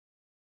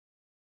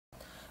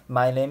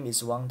My name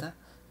is Wangda.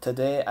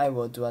 Today I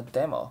will do a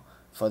demo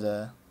for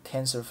the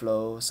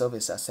Tensorflow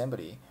service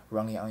assembly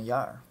running on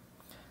YAR.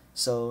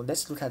 So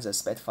let's look at the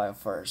spec file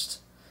first.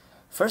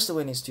 First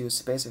we need to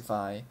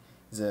specify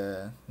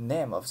the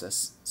name of the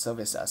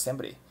service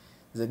assembly.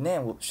 The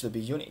name should be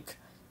unique.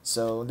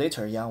 So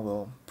later YAR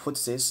will put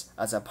this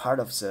as a part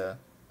of the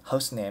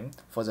host name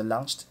for the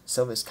launched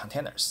service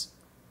containers.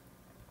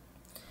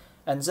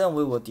 And then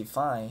we will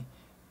define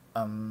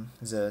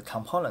the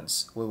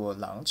components we will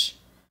launch.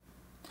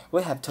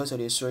 We have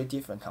totally three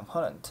different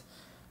components: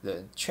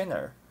 the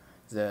trainer,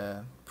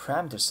 the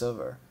parameter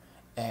server,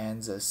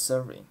 and the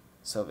serving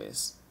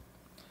service.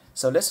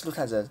 So let's look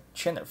at the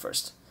trainer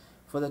first.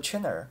 For the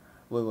trainer,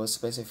 we will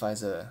specify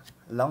the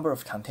number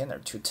of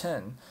containers to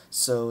 10,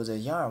 so the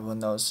YAR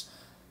will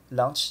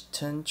launch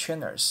 10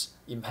 trainers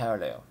in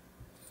parallel.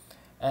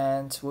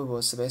 And we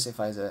will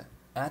specify the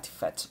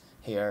artifact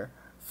here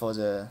for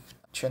the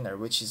trainer,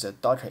 which is a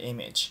Docker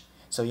image.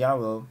 So YAR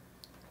will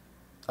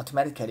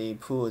automatically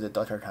pull the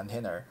Docker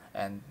container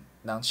and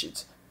launch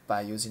it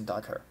by using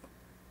Docker.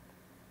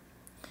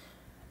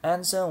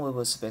 And then we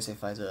will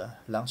specify the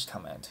launch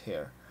command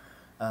here.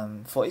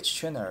 For each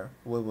trainer,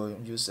 we will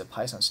use the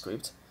Python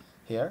script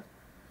here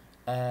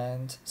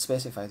and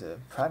specify the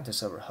parameter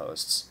server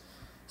hosts.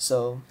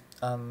 So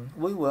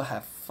we will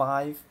have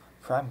 5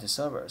 parameter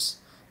servers.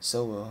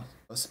 So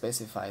we'll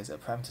specify the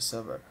parameter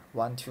server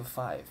 1 to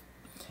 5.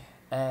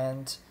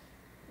 And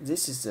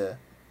this is the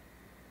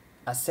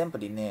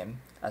assembly name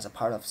as a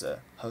part of the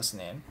host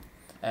name,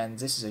 and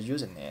this is a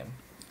username,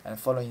 and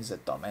following the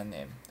domain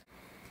name.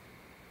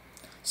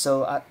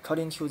 So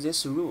according to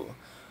this rule,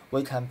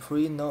 we can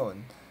pre-know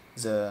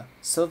the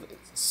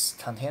service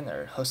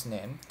container host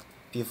name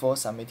before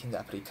submitting the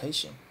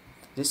application.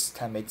 This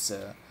can make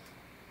the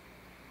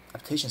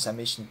application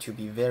submission to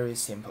be very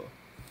simple.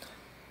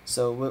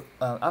 So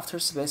after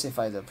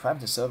specify the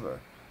parameter server,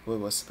 we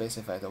will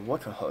specify the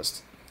worker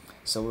host.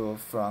 So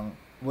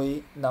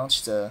we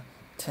launch the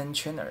 10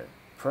 trainer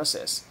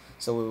process,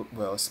 so we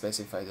will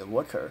specify the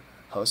worker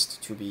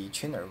host to be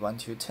trainer 1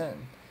 to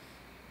 10,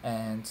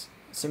 and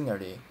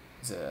similarly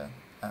the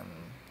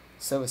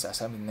service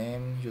assembly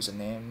name,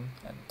 username,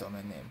 and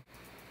domain name.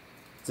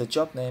 The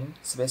job name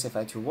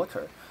specified to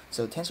worker,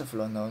 so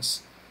TensorFlow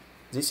knows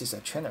this is a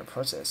trainer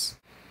process.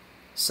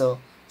 So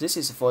this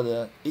is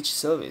for each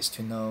service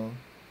to know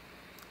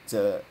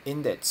the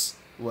index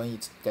when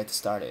it gets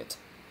started.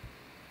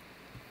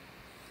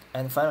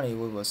 And finally,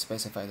 we will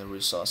specify the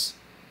resource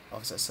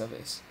of the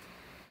service.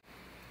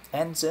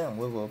 And then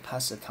we will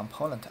pass the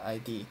component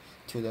ID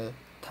to the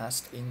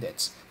task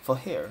index. For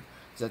here,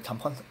 the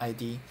component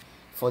ID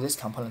for this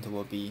component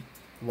will be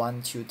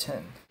 1 to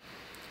 10.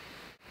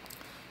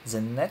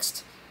 The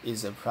next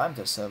is the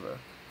parameter server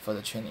for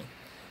the training.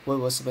 We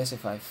will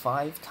specify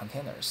 5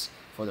 containers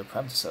for the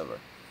parameter server.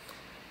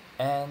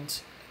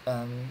 And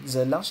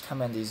the launch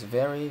command is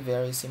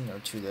very similar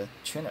to the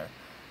trainer.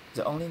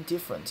 The only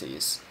difference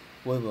is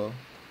we will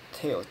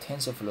tell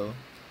TensorFlow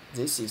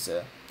this is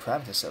a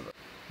parameter server.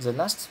 The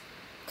last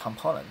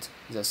component,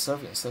 the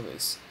serving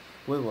service,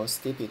 we will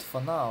skip it for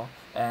now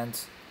and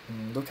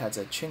look at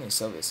the training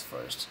service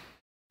first.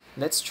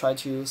 Let's try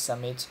to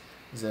submit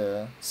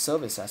the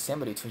service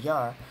assembly to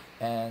YAR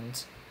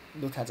and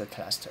look at the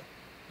cluster.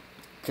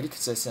 Click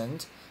the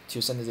send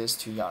to send this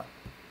to YAR.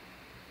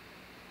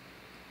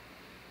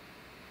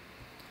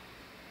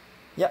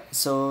 Yeah,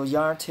 so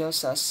YAR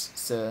tells us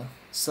the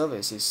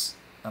service is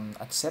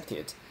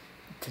accepted.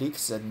 Click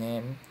the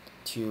name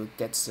to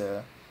get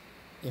the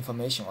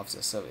information of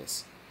the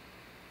service.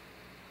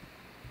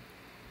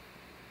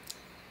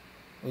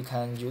 We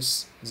can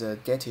use the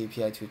get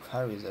API to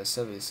query the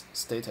service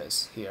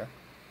status here.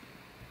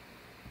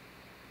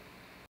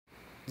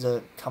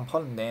 The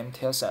component name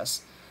tells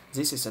us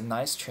this is a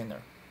nice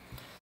trainer.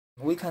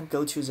 We can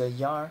go to the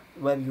YAR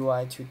web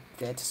UI to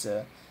get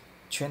the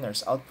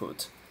trainer's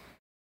output.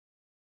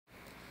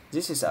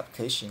 This is the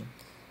application,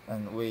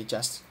 and we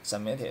just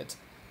submit it.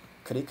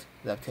 Click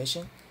the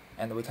application,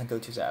 and we can go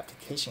to the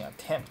application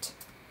attempt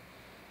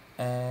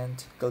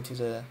and go to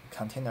the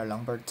container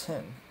number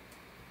 10.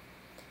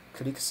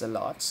 Click the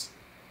logs,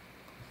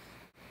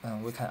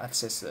 and we can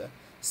access the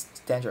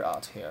standard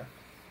out here.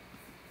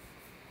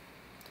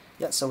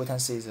 Yeah, so we can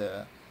see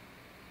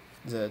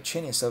the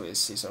training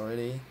service is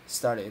already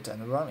started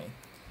and running,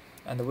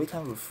 and we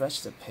can refresh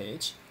the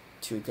page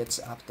to get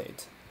the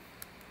update.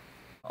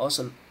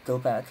 Also go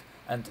back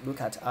and look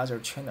at other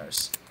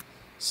trainers.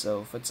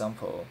 So for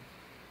example,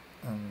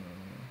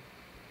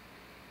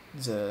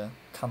 the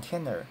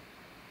container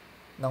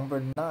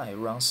number 9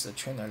 runs the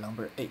trainer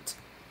number 8.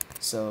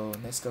 So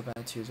let's go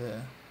back to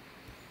the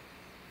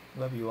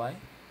web UI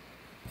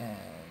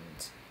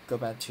and go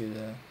back to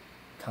the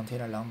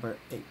container number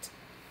 8.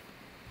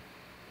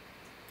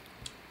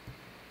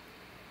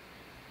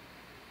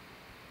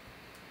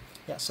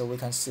 Yeah, so we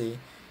can see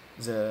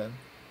the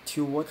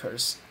 2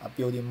 workers are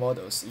building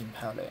models in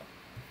parallel.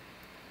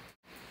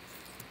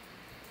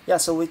 Yeah,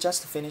 so we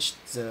just finished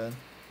the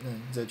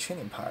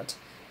training part,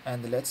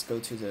 and let's go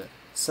to the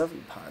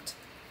serving part.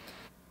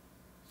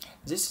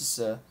 This is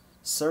a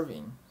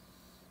serving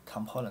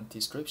component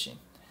description.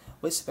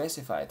 We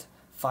specified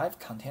 5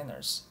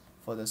 containers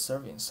for the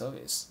serving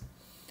service,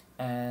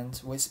 and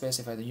we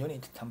specified the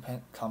unique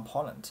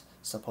component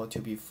support to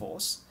be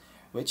false,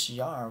 which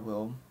yarn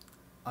will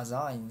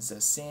assign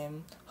the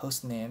same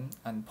hostname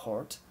and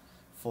port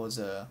for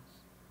the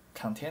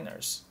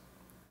containers,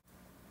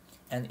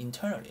 and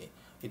internally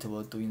it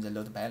will do the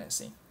load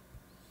balancing.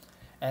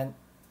 And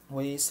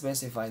we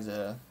specify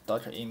the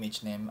Docker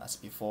image name as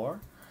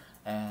before,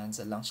 and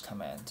the launch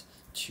command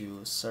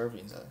to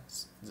serving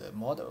the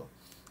model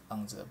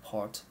on the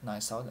port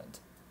 9000.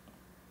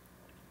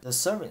 The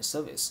serving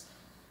service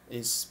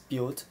is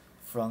built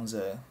from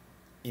the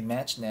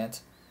ImageNet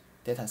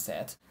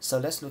dataset. So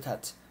let's look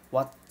at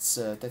what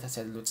the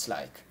dataset looks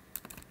like.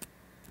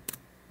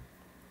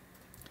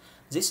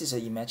 This is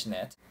the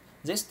ImageNet.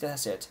 This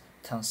dataset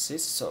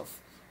consists of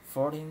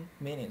 14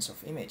 million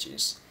of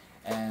images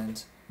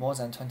and more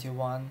than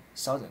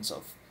 21,000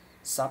 of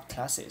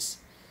subclasses.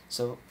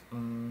 So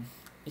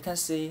you can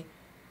see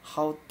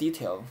how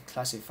detailed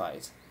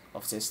classified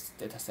of this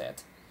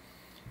dataset.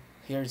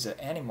 Here is the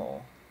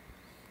animal,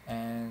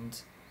 and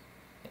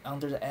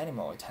under the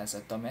animal it has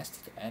a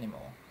domestic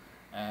animal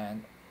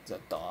and the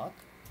dog.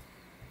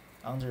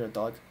 Under the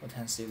dog we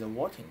can see the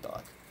working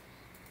dog.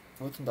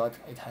 Working dog,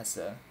 it has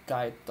a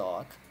guide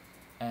dog,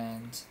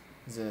 and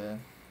the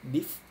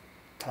beef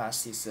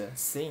class is a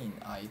seeing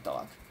eye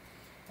dog,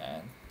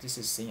 and this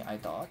is seeing eye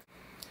dog.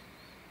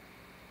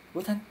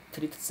 We can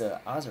click the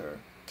other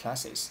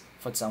classes,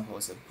 for example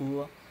the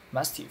bull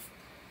mastiff.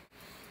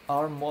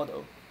 Our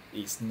model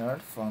is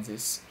learned from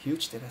this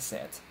huge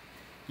dataset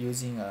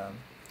using an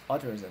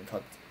algorithm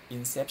called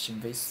Inception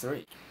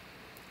V3.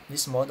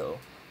 This model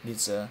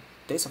needs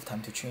days of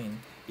time to train,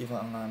 even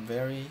on a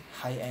very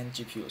high-end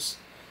GPUs.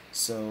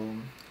 So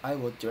I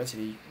will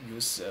directly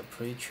use a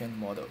pre-trained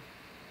model.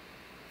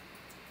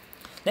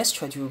 Let's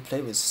try to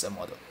play with the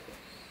model.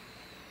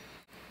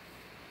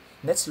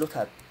 Let's look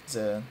at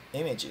the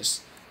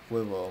images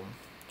we will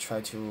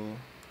try to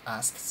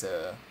ask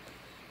the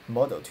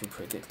model to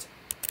predict.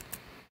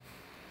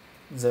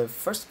 The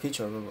first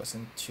picture we will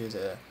send to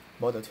the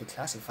model to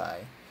classify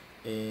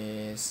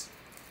is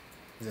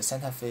the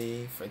Santa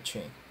Fe freight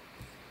train.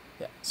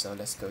 Yeah, so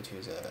let's go to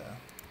the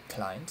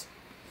client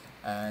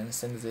and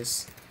send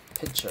this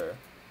picture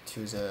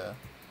to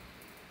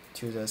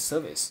the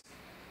service.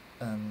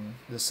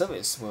 The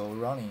service will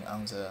running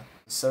on the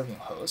serving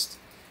host,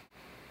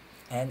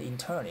 and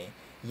internally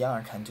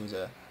yarn can do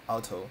the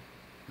auto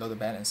load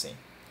balancing.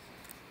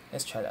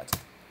 Let's try that.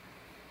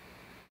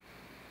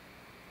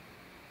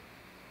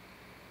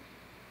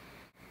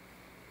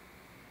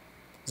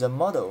 The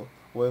model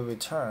will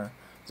return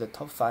the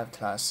top 5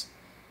 class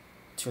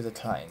to the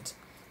client.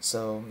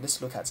 So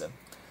let's look at them.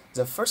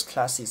 The first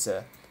class is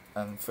a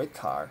freight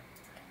car,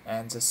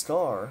 and the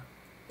score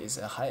is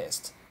the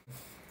highest.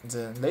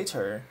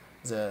 Later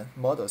the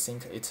model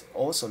think it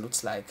also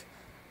looks like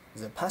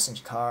the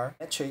passenger car,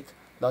 electric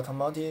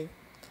locomotive,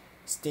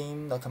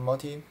 steam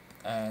locomotive,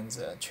 and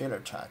the trailer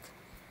truck.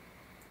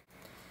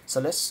 So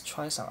let's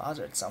try some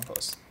other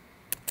examples.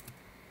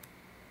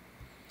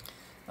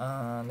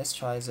 Let's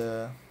try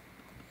the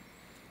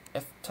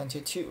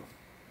F-22.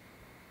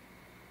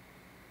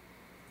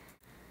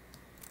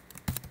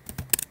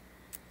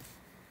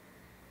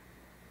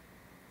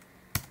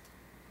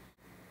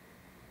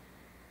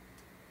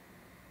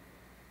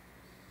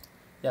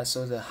 Yeah,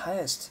 so the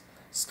highest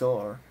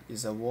score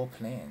is a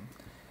warplane,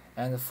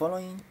 and the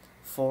following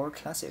 4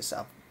 classes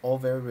are all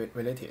very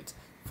related.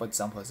 For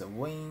example, the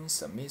wings,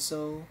 the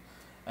missile,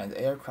 and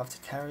the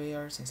aircraft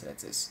carrier, things like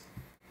this.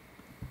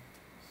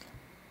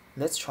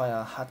 Let's try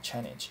a hard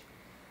challenge.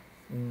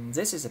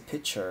 This is a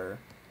picture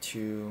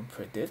to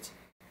predict.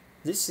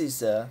 This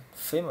is a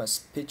famous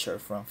picture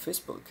from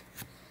Facebook.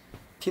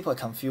 People are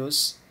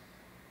confused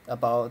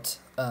about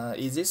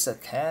is this a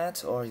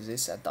cat or is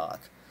this a dog?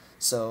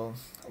 So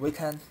we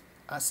can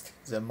ask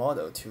the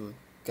model to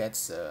get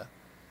the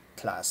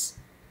class.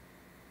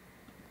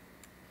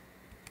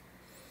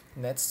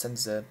 Let's send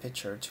the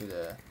picture to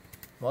the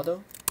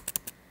model.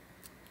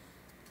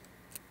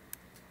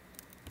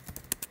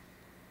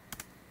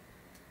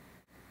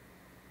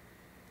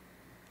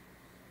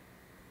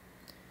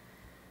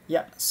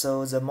 Yeah,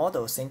 so the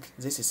model think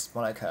this is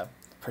more like a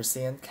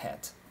Persian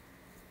cat.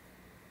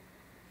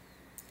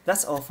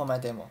 That's all for my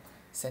demo.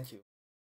 Thank you.